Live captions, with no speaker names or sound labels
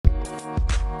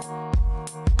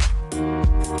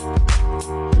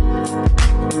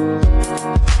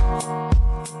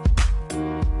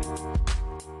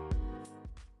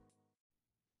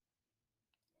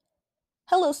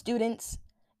Hello, students.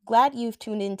 Glad you've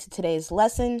tuned in to today's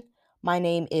lesson. My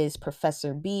name is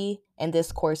Professor B, and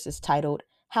this course is titled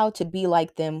How to Be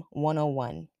Like Them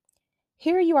 101.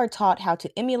 Here you are taught how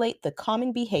to emulate the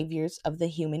common behaviors of the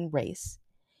human race.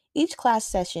 Each class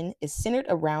session is centered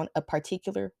around a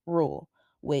particular rule,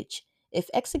 which, if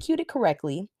executed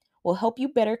correctly, will help you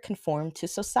better conform to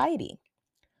society.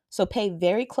 So pay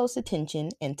very close attention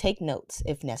and take notes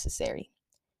if necessary.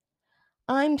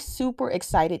 I'm super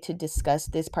excited to discuss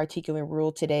this particular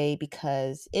rule today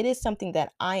because it is something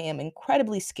that I am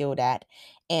incredibly skilled at,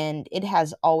 and it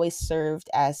has always served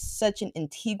as such an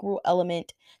integral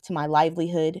element to my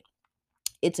livelihood.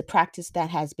 It's a practice that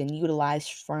has been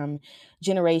utilized from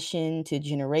generation to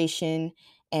generation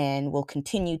and will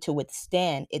continue to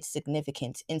withstand its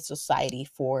significance in society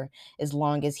for as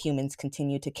long as humans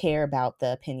continue to care about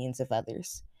the opinions of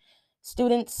others.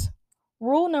 Students,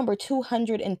 rule number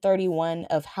 231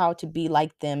 of how to be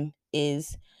like them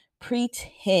is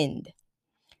pretend.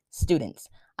 Students,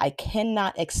 I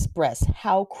cannot express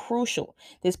how crucial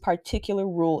this particular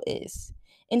rule is.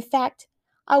 In fact,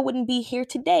 I wouldn't be here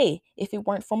today if it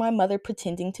weren't for my mother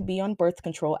pretending to be on birth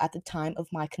control at the time of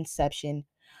my conception.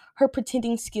 Her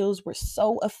pretending skills were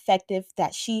so effective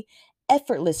that she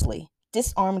effortlessly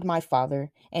disarmed my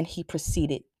father, and he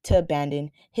proceeded to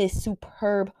abandon his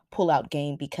superb pullout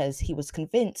game because he was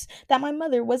convinced that my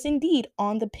mother was indeed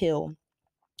on the pill.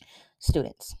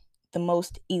 Students, the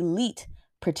most elite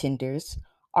pretenders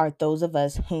are those of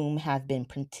us whom have been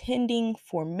pretending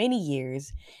for many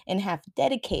years and have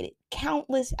dedicated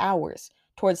countless hours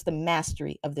towards the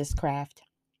mastery of this craft.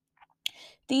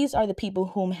 These are the people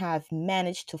whom have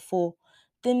managed to fool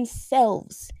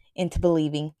themselves into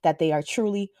believing that they are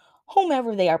truly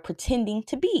whomever they are pretending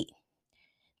to be.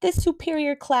 This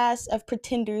superior class of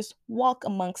pretenders walk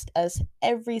amongst us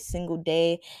every single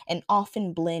day and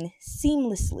often blend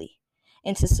seamlessly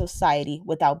into society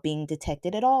without being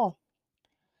detected at all.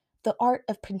 The art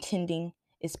of pretending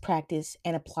is practiced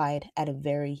and applied at a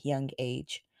very young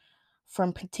age.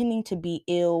 From pretending to be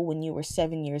ill when you were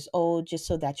 7 years old just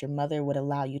so that your mother would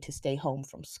allow you to stay home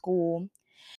from school,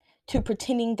 to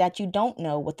pretending that you don't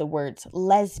know what the words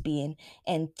lesbian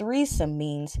and threesome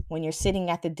means when you're sitting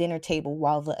at the dinner table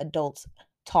while the adults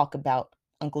talk about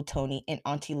Uncle Tony and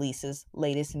Auntie Lisa's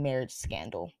latest marriage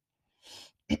scandal.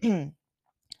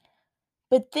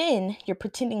 But then your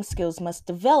pretending skills must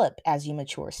develop as you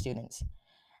mature, students.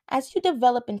 As you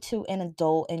develop into an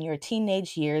adult and your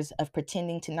teenage years of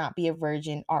pretending to not be a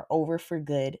virgin are over for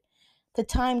good, the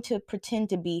time to pretend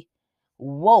to be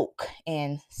woke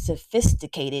and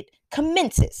sophisticated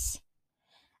commences.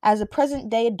 As a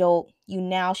present day adult, you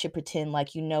now should pretend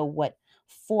like you know what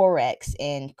Forex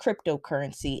and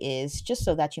cryptocurrency is, just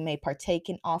so that you may partake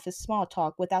in office small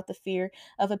talk without the fear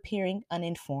of appearing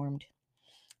uninformed.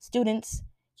 Students,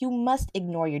 you must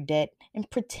ignore your debt and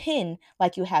pretend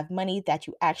like you have money that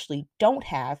you actually don't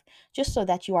have, just so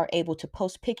that you are able to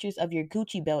post pictures of your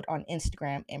Gucci belt on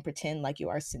Instagram and pretend like you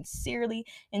are sincerely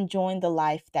enjoying the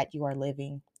life that you are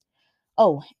living.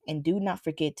 Oh, and do not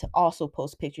forget to also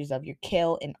post pictures of your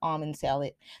kale and almond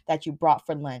salad that you brought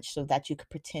for lunch so that you could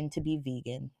pretend to be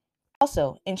vegan.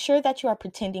 Also, ensure that you are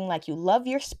pretending like you love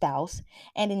your spouse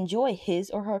and enjoy his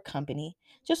or her company,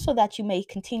 just so that you may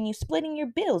continue splitting your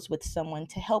bills with someone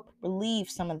to help relieve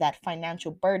some of that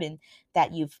financial burden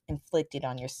that you've inflicted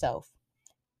on yourself,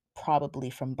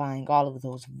 probably from buying all of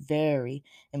those very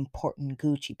important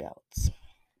Gucci belts.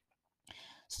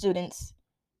 Students,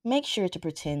 make sure to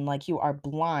pretend like you are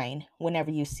blind whenever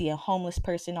you see a homeless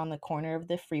person on the corner of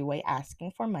the freeway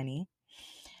asking for money.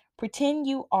 Pretend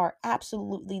you are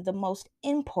absolutely the most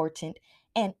important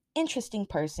and interesting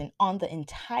person on the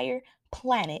entire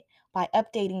planet by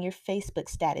updating your Facebook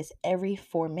status every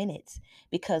 4 minutes,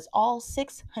 because all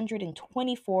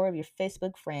 624 of your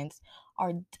Facebook friends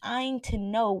are dying to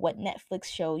know what Netflix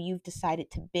show you've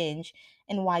decided to binge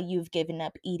and why you've given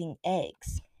up eating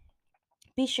eggs.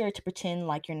 Be sure to pretend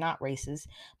like you're not racist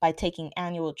by taking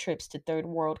annual trips to third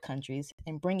world countries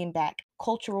and bringing back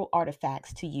cultural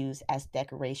artifacts to use as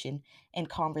decoration and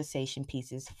conversation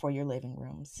pieces for your living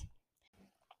rooms.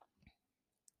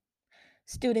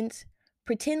 Students,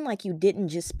 pretend like you didn't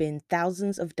just spend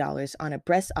thousands of dollars on a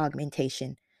breast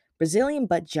augmentation, Brazilian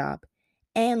butt job,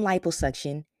 and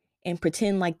liposuction, and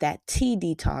pretend like that tea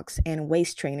detox and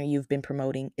waist trainer you've been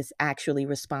promoting is actually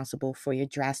responsible for your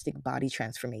drastic body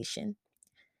transformation.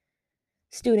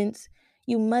 Students,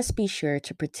 you must be sure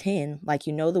to pretend like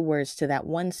you know the words to that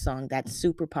one song that's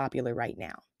super popular right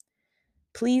now.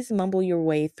 Please mumble your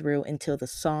way through until the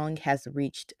song has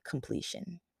reached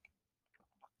completion.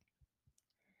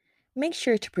 Make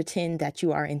sure to pretend that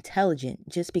you are intelligent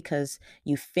just because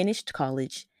you finished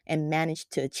college and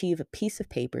managed to achieve a piece of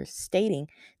paper stating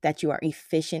that you are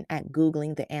efficient at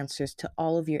Googling the answers to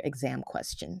all of your exam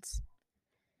questions.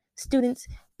 Students,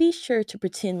 be sure to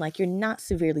pretend like you're not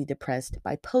severely depressed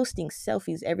by posting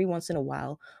selfies every once in a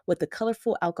while with a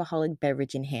colorful alcoholic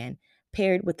beverage in hand,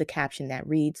 paired with the caption that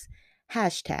reads,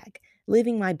 hashtag,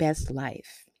 living my best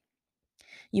life.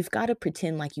 You've got to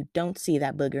pretend like you don't see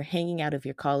that booger hanging out of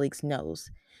your colleague's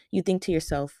nose. You think to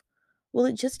yourself, will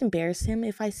it just embarrass him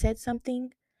if I said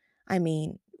something? I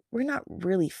mean, we're not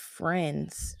really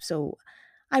friends, so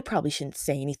I probably shouldn't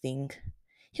say anything.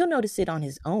 He'll notice it on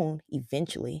his own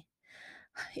eventually.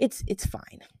 It's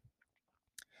fine.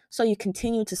 So you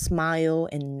continue to smile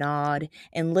and nod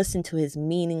and listen to his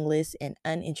meaningless and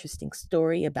uninteresting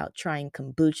story about trying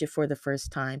kombucha for the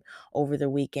first time over the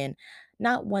weekend,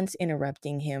 not once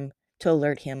interrupting him to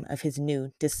alert him of his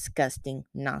new disgusting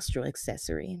nostril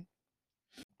accessory.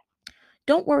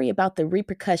 Don't worry about the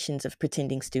repercussions of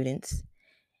pretending, students.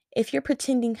 If your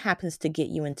pretending happens to get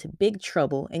you into big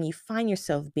trouble and you find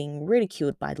yourself being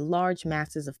ridiculed by large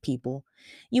masses of people,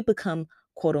 you become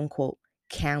quote unquote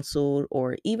canceled,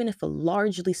 or even if a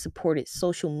largely supported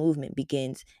social movement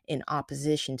begins in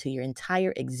opposition to your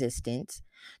entire existence,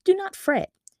 do not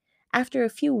fret. After a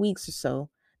few weeks or so,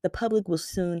 the public will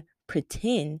soon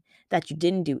pretend that you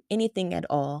didn't do anything at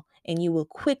all and you will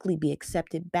quickly be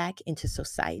accepted back into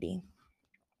society.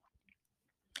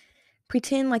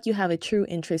 Pretend like you have a true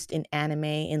interest in anime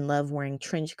and love wearing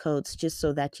trench coats just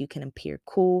so that you can appear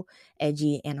cool,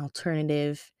 edgy, and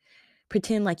alternative.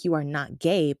 Pretend like you are not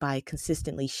gay by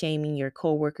consistently shaming your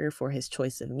coworker for his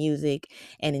choice of music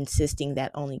and insisting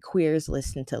that only queers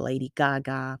listen to Lady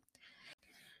Gaga.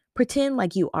 Pretend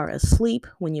like you are asleep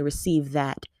when you receive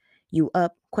that "you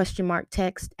up?" question mark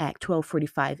text at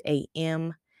 12:45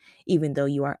 a.m. even though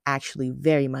you are actually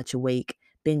very much awake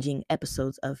binging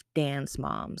episodes of Dance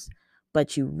Moms,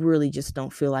 but you really just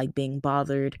don't feel like being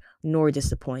bothered nor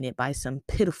disappointed by some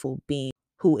pitiful being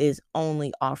who is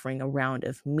only offering a round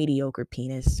of mediocre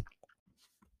penis.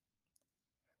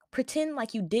 Pretend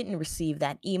like you didn't receive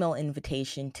that email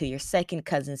invitation to your second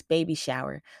cousin's baby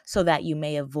shower so that you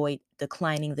may avoid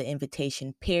declining the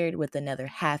invitation, paired with another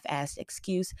half assed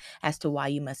excuse as to why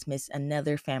you must miss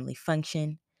another family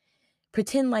function.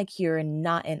 Pretend like you're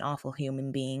not an awful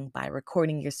human being by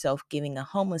recording yourself giving a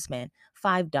homeless man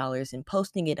 $5 and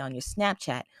posting it on your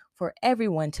Snapchat for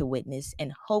everyone to witness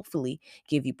and hopefully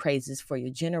give you praises for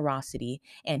your generosity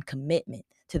and commitment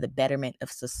to the betterment of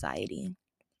society.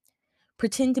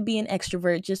 Pretend to be an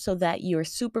extrovert just so that your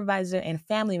supervisor and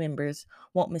family members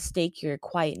won't mistake your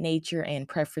quiet nature and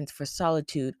preference for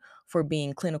solitude for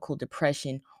being clinical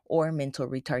depression or mental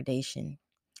retardation.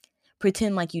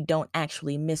 Pretend like you don't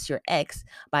actually miss your ex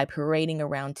by parading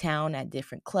around town at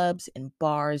different clubs and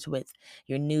bars with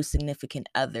your new significant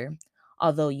other,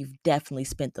 although you've definitely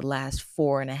spent the last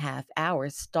 4.5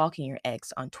 hours stalking your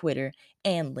ex on Twitter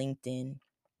and LinkedIn.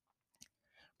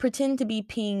 Pretend to be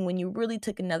peeing when you really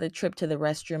took another trip to the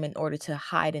restroom in order to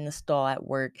hide in the stall at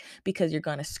work because you're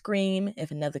going to scream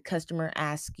if another customer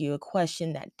asks you a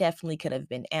question that definitely could have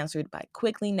been answered by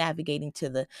quickly navigating to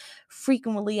the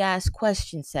frequently asked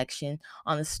questions section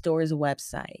on the store's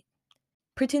website.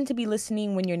 Pretend to be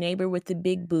listening when your neighbor with the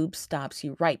big boobs stops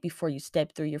you right before you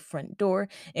step through your front door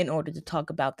in order to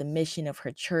talk about the mission of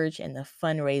her church and the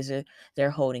fundraiser they're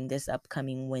holding this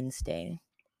upcoming Wednesday.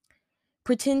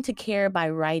 Pretend to care by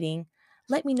writing,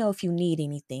 "Let me know if you need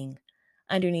anything,"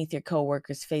 underneath your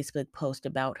coworker's Facebook post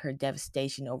about her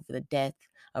devastation over the death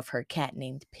of her cat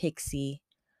named Pixie.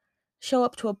 Show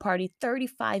up to a party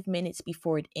 35 minutes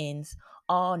before it ends,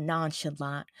 all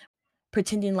nonchalant,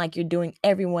 pretending like you're doing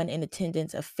everyone in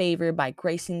attendance a favor by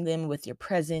gracing them with your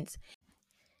presence,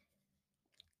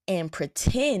 and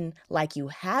pretend like you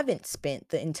haven't spent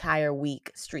the entire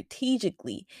week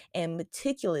strategically and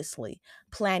meticulously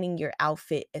planning your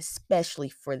outfit, especially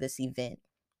for this event.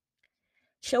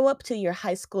 Show up to your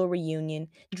high school reunion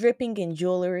dripping in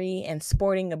jewelry and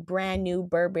sporting a brand new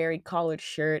Burberry collared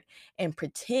shirt and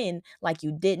pretend like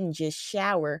you didn't just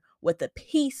shower with a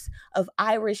piece of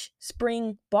Irish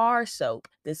Spring bar soap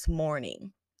this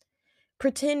morning.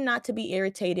 Pretend not to be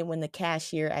irritated when the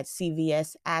cashier at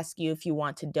CVS asks you if you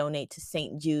want to donate to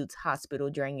St. Jude's Hospital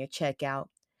during your checkout.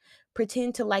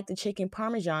 Pretend to like the chicken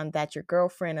parmesan that your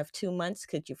girlfriend of 2 months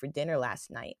cooked you for dinner last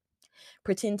night.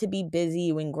 Pretend to be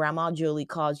busy when Grandma Julie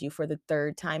calls you for the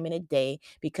third time in a day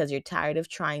because you're tired of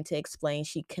trying to explain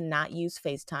she cannot use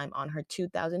FaceTime on her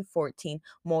 2014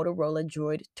 Motorola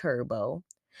Droid Turbo.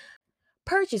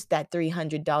 Purchase that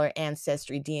 $300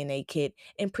 Ancestry DNA kit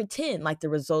and pretend like the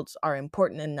results are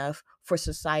important enough for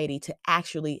society to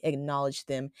actually acknowledge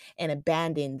them and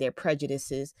abandon their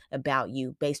prejudices about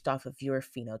you based off of your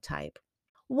phenotype.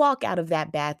 Walk out of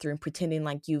that bathroom pretending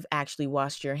like you've actually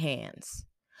washed your hands.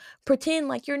 Pretend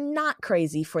like you're not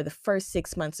crazy for the first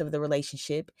 6 months of the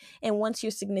relationship, and once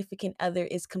your significant other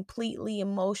is completely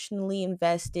emotionally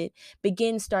invested,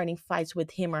 begin starting fights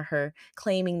with him or her,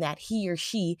 claiming that he or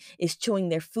she is chewing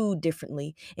their food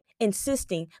differently,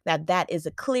 insisting that that is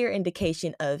a clear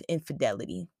indication of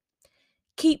infidelity.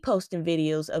 Keep posting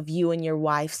videos of you and your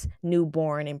wife's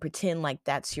newborn and pretend like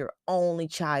that's your only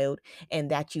child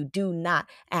and that you do not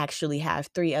actually have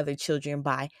three other children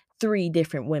by three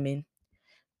different women.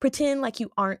 Pretend like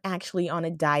you aren't actually on a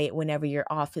diet whenever your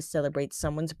office celebrates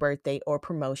someone's birthday or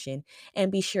promotion,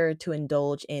 and be sure to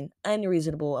indulge in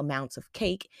unreasonable amounts of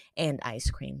cake and ice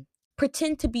cream.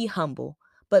 Pretend to be humble,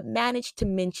 but manage to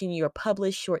mention your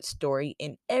published short story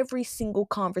in every single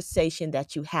conversation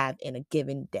that you have in a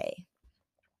given day.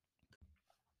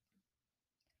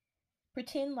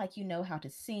 Pretend like you know how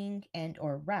to sing and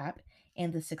or rap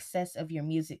and the success of your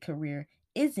music career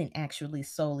isn't actually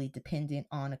solely dependent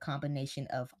on a combination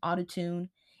of autotune,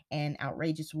 an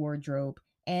outrageous wardrobe,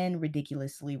 and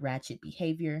ridiculously ratchet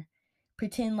behavior.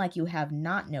 Pretend like you have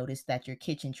not noticed that your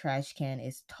kitchen trash can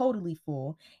is totally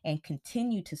full and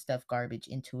continue to stuff garbage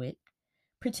into it.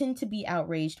 Pretend to be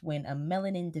outraged when a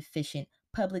melanin deficient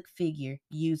public figure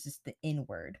uses the N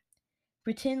word.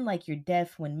 Pretend like you're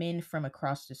deaf when men from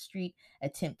across the street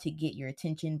attempt to get your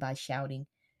attention by shouting,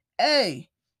 "Hey!"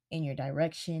 in your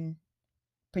direction.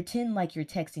 Pretend like you're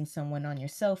texting someone on your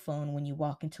cell phone when you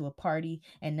walk into a party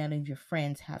and none of your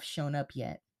friends have shown up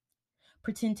yet.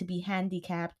 Pretend to be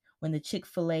handicapped when the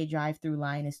Chick-fil-A drive-through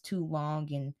line is too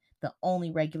long and the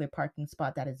only regular parking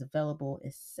spot that is available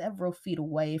is several feet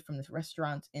away from the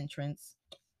restaurant's entrance.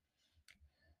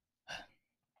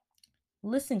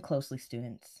 Listen closely,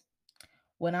 students.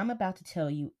 What I'm about to tell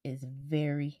you is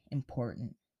very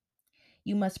important.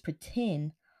 You must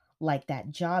pretend like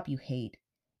that job you hate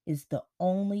is the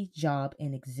only job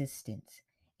in existence.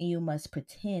 And you must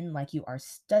pretend like you are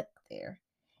stuck there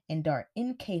and are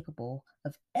incapable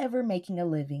of ever making a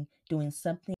living doing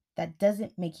something that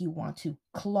doesn't make you want to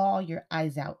claw your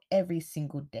eyes out every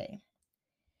single day.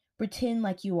 Pretend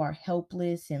like you are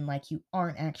helpless and like you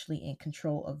aren't actually in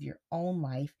control of your own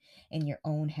life and your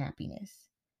own happiness.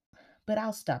 But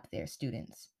I'll stop there,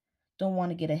 students. Don't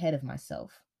want to get ahead of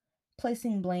myself.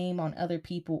 Placing blame on other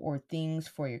people or things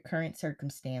for your current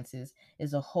circumstances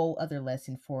is a whole other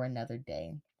lesson for another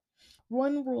day.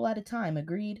 One rule at a time,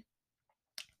 agreed?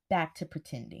 Back to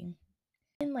pretending.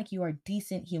 Pretend like you are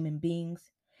decent human beings.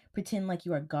 Pretend like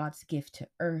you are God's gift to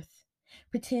earth.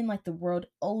 Pretend like the world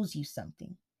owes you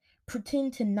something.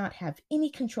 Pretend to not have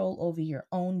any control over your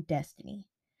own destiny.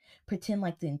 Pretend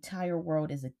like the entire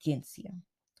world is against you.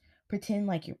 Pretend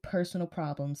like your personal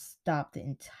problems stop the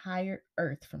entire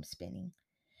earth from spinning.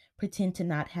 Pretend to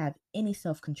not have any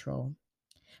self control.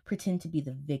 Pretend to be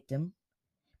the victim.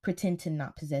 Pretend to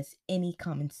not possess any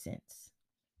common sense.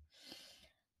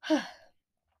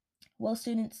 Well,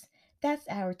 students, that's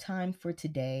our time for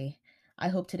today. I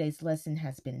hope today's lesson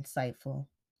has been insightful.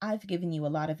 I've given you a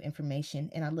lot of information,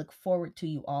 and I look forward to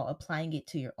you all applying it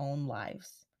to your own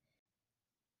lives.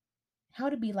 How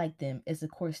to Be Like Them is a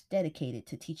course dedicated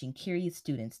to teaching curious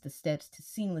students the steps to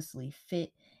seamlessly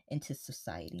fit into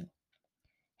society.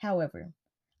 However,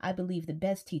 I believe the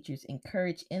best teachers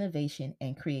encourage innovation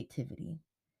and creativity.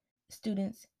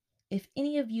 Students, if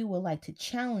any of you would like to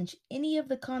challenge any of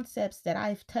the concepts that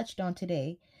I've touched on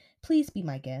today, please be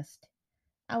my guest.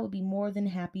 I would be more than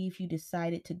happy if you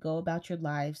decided to go about your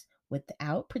lives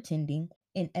without pretending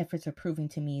in efforts of proving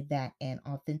to me that an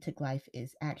authentic life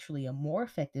is actually a more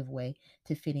effective way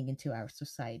to fitting into our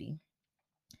society.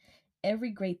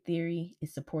 Every great theory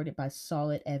is supported by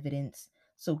solid evidence,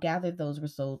 so gather those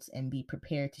results and be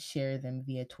prepared to share them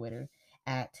via Twitter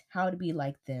at How to Be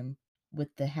Like Them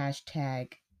with the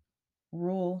hashtag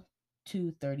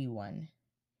Rule231.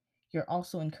 You're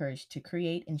also encouraged to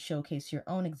create and showcase your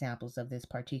own examples of this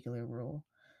particular rule.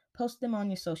 Post them on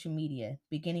your social media,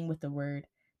 beginning with the word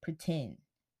pretend,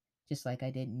 just like I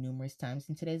did numerous times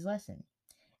in today's lesson.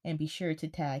 And be sure to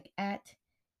tag at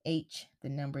H, the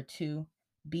number 2,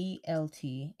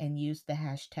 BLT, and use the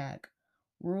hashtag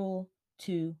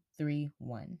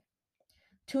Rule231.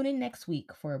 Tune in next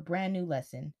week for a brand new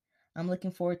lesson. I'm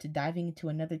looking forward to diving into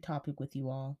another topic with you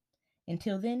all.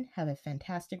 Until then, have a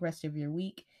fantastic rest of your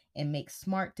week and make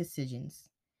smart decisions.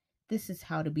 This is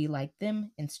How to Be Like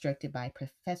Them, instructed by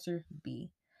Professor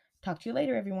B. Talk to you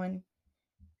later, everyone.